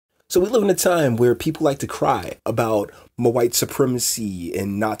So we live in a time where people like to cry about white supremacy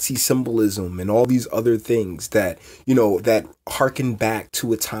and Nazi symbolism and all these other things that, that harken back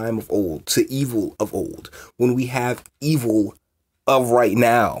to a time of old, to evil of old, when we have evil of right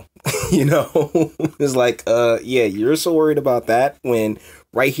now. It's like, yeah, you're so worried about that when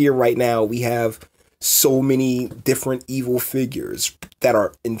right here, right now, we have so many different evil figures that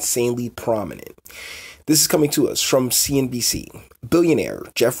are insanely prominent. This is coming to us from CNBC. Billionaire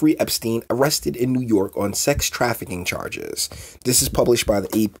Jeffrey Epstein arrested in New York on sex trafficking charges. This is published by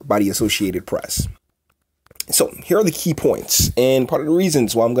the Associated Press. So here are the key points and part of the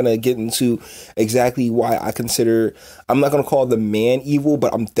reasons why I'm going to get into exactly why I'm not going to call the man evil,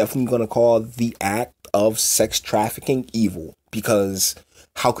 but I'm definitely going to call the act of sex trafficking evil, because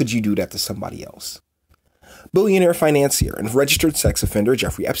how could you do that to somebody else? Billionaire financier and registered sex offender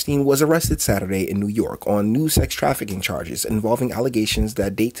Jeffrey Epstein was arrested Saturday in New York on new sex trafficking charges involving allegations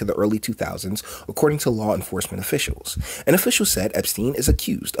that date to the early 2000s, according to law enforcement officials. An official said Epstein is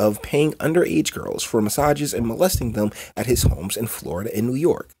accused of paying underage girls for massages and molesting them at his homes in Florida and New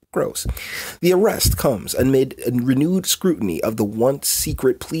York. Gross. The arrest comes amid a renewed scrutiny of the once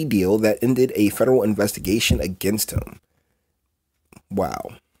secret plea deal that ended a federal investigation against him.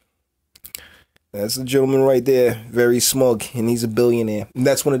 Wow. That's a gentleman right there, very smug, and he's a billionaire. And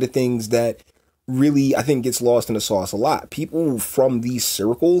that's one of the things that really, I think, gets lost in the sauce a lot. People from these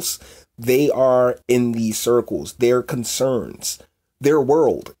circles, they are in these circles. Their concerns, their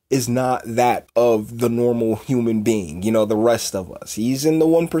world is not that of the normal human being, the rest of us. He's in the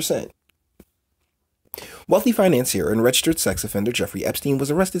 1%. Wealthy financier and registered sex offender Jeffrey Epstein was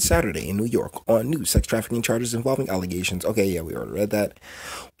arrested Saturday in New York on new sex trafficking charges involving allegations. Okay, yeah, we already read that.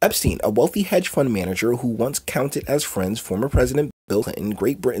 Epstein, a wealthy hedge fund manager who once counted as friends former President Bill Clinton,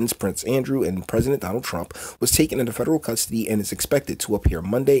 Great Britain's Prince Andrew, and President Donald Trump, was taken into federal custody and is expected to appear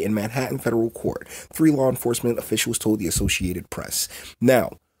Monday in Manhattan federal court, 3 law enforcement officials told the Associated Press.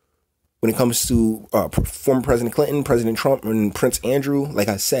 Now, when it comes to former President Clinton, President Trump, and Prince Andrew, like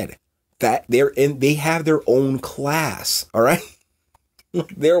I said, that they have their own class, all right?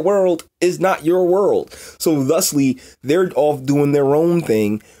 Their world is not your world. So thusly, they're all doing their own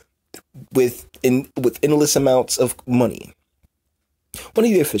thing with endless amounts of money. One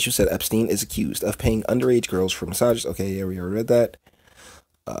of the officials said Epstein is accused of paying underage girls for massages. Okay, yeah, we already read that.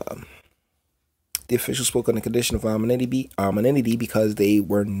 The official spoke on the condition of anonymity because they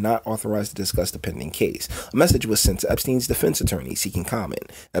were not authorized to discuss the pending case. A message was sent to Epstein's defense attorney seeking comment.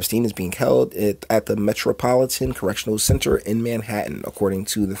 Epstein is being held at the Metropolitan Correctional Center in Manhattan, according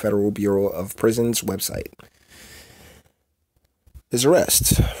to the Federal Bureau of Prisons website.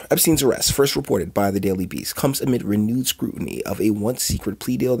 Epstein's arrest, first reported by the Daily Beast, comes amid renewed scrutiny of a once-secret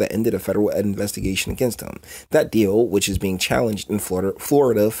plea deal that ended a federal investigation against him. That deal, which is being challenged in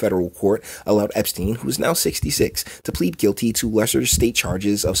Florida federal court, allowed Epstein, who is now 66, to plead guilty to lesser state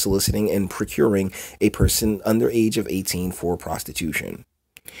charges of soliciting and procuring a person under age of 18 for prostitution.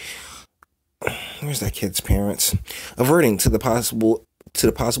 Where's that kid's parents? Averting to a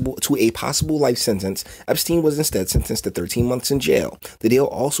possible life sentence, Epstein was instead sentenced to 13 months in jail. The deal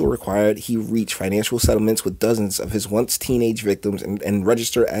also required he reach financial settlements with dozens of his once teenage victims and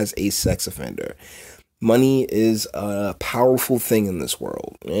register as a sex offender. Money is a powerful thing in this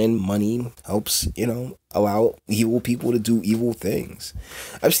world, and money helps, allow evil people to do evil things.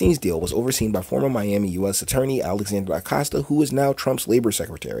 Epstein's deal was overseen by former Miami U.S. Attorney Alexander Acosta, who is now Trump's labor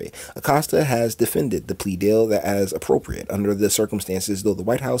secretary. Acosta has defended the plea deal as appropriate under the circumstances, though the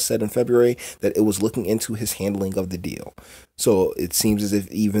White House said in February that it was looking into his handling of the deal. So it seems as if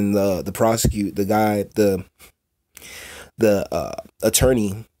even the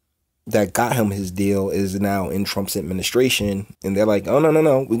attorney that got him his deal is now in Trump's administration, and they're like, oh, no,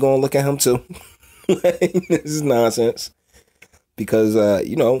 we're going to look at him too. This is nonsense, because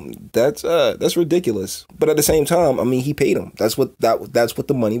that's ridiculous. But at the same time, I mean, he paid him. That's what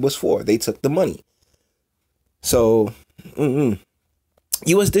the money was for. They took the money. So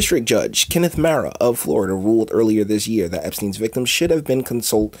U.S. District Judge Kenneth Mara of Florida ruled earlier this year that Epstein's victims should have been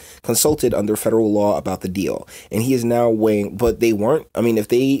consulted under federal law about the deal, and he is now weighing. But they weren't. I mean, if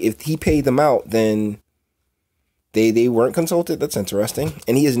he paid them out, then they weren't consulted. That's interesting.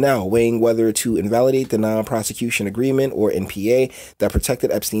 And he is now weighing whether to invalidate the non-prosecution agreement, or NPA, that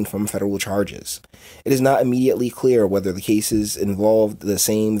protected Epstein from federal charges. It is not immediately clear whether the cases involved the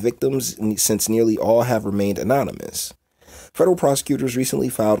same victims, since nearly all have remained anonymous. Federal prosecutors recently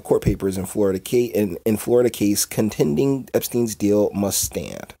filed court papers in Florida case contending Epstein's deal must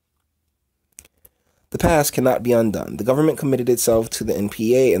stand. The past cannot be undone. The government committed itself to the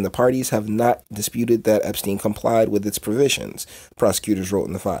NPA, and the parties have not disputed that Epstein complied with its provisions, prosecutors wrote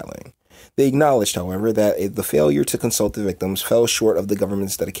in the filing. They acknowledged, however, that the failure to consult the victims fell short of the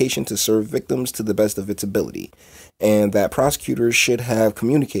government's dedication to serve victims to the best of its ability, and that prosecutors should have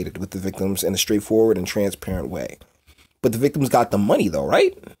communicated with the victims in a straightforward and transparent way. But the victims got the money, though,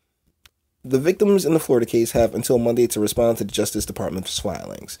 right? The victims in the Florida case have until Monday to respond to the Justice Department's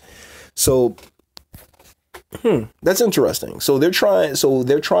filings. So, that's interesting. So they're trying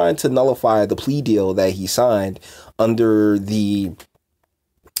to nullify the plea deal that he signed under the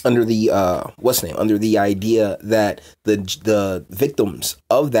idea that the victims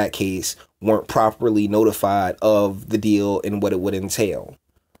of that case weren't properly notified of the deal and what it would entail.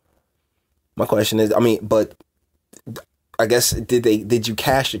 My question is, but I guess did you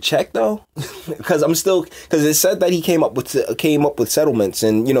cash the check though? Because it said that he came up with settlements,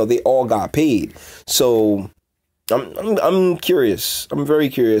 and they all got paid. So I'm curious. I'm very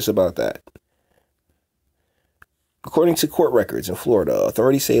curious about that. According to court records in Florida,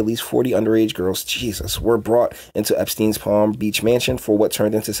 authorities say at least 40 underage girls, were brought into Epstein's Palm Beach mansion for what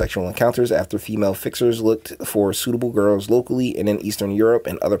turned into sexual encounters after female fixers looked for suitable girls locally and in Eastern Europe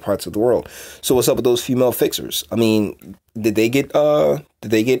and other parts of the world. So what's up with those female fixers? Did they get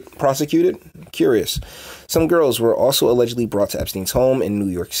prosecuted? Curious. Some girls were also allegedly brought to Epstein's home in New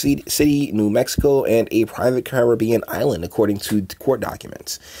York City, New Mexico, and a private Caribbean island, according to court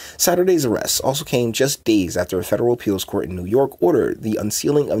documents. Saturday's arrests also came just days after a federal appeals court in New York ordered the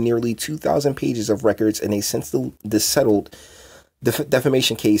unsealing of nearly 2,000 pages of records in a since settled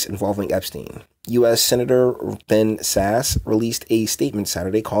defamation case involving Epstein. U.S. Senator Ben Sasse released a statement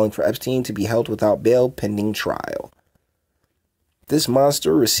Saturday calling for Epstein to be held without bail pending trial. This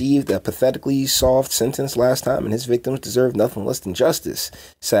monster received a pathetically soft sentence last time, and his victims deserve nothing less than justice,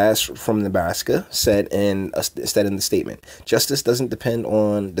 Sasse from Nebraska said in the statement. Justice doesn't depend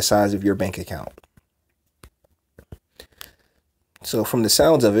on the size of your bank account. So from the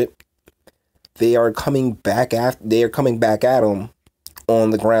sounds of it, they are coming back at him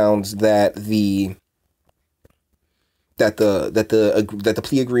on the grounds that the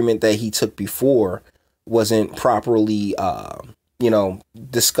plea agreement that he took before wasn't properly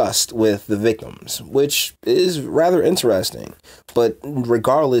discussed with the victims, which is rather interesting. But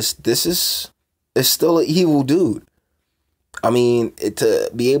regardless, this is still an evil dude.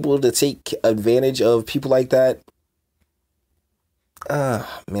 To be able to take advantage of people like that,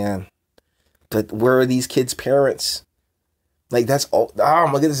 man. But where are these kids' parents? That's all. Oh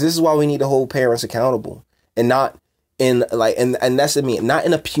my goodness, this is why we need to hold parents accountable, and not in and that's not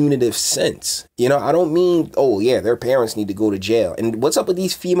in a punitive sense. I don't mean, oh yeah, their parents need to go to jail. And what's up with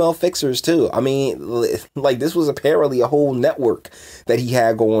these female fixers too? This was apparently a whole network that he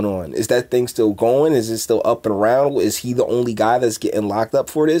had going on. Is that thing still going? Is it still up and around? Is he the only guy that's getting locked up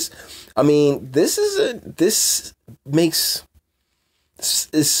for this? This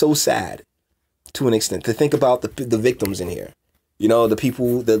is so sad to an extent to think about the victims in here. The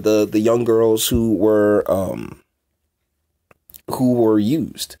people, the young girls who were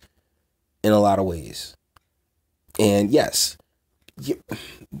used in a lot of ways. And yes,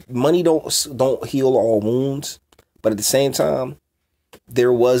 money don't heal all wounds, but at the same time,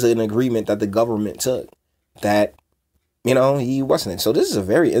 there was an agreement that the government took that he wasn't. So this is a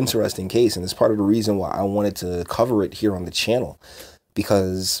very interesting case, and it's part of the reason why I wanted to cover it here on the channel,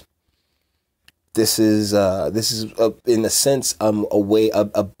 because this is in a sense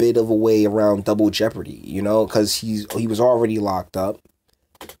a bit of a way around double jeopardy, because he was already locked up.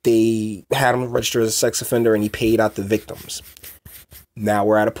 They had him registered as a sex offender, and he paid out the victims. Now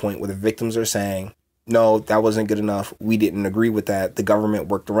we're at a point where the victims are saying, no, that wasn't good enough. We didn't agree with that. The government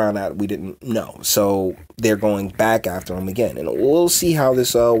worked around that. We didn't know. So they're going back after him again, and we'll see how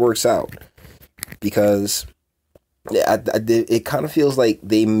this works out, because it kind of feels like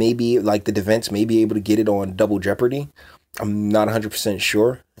they may be, the defense may be able to get it on double jeopardy. I'm not 100%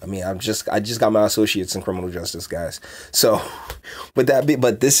 sure. I just got my associates in criminal justice, guys. So, his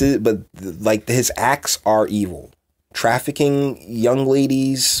acts are evil. Trafficking young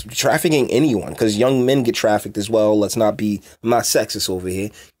ladies, trafficking anyone, because young men get trafficked as well. I'm not sexist over here.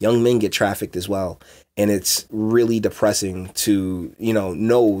 Young men get trafficked as well. And it's really depressing to,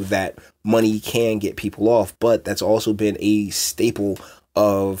 know that money can get people off. But that's also been a staple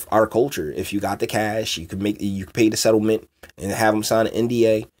of our culture. If you got the cash, you could pay the settlement and have them sign an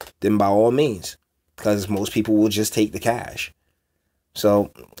NDA, then by all means, because most people will just take the cash.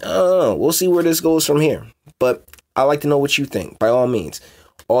 So, we'll see where this goes from here. But I'd like to know what you think. By all means,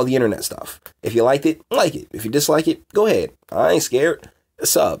 all the internet stuff. If you liked it, like it. If you dislike it, go ahead. I ain't scared.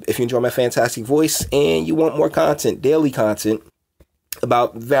 sub if you enjoy my fantastic voice and you want more content, daily content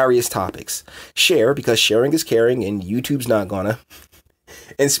about various topics. Share, because sharing is caring and YouTube's not gonna.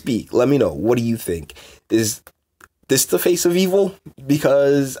 And speak. Let me know. What do you think? Is this the face of evil?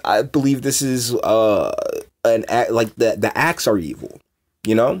 Because I believe this is an act, like the acts are evil,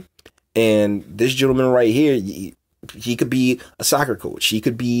 you know? And this gentleman right here, he could be a soccer coach. He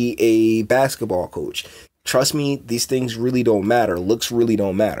could be a basketball coach. Trust me, these things really don't matter. Looks really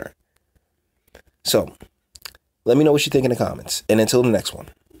don't matter. So, let me know what you think in the comments. And until the next one.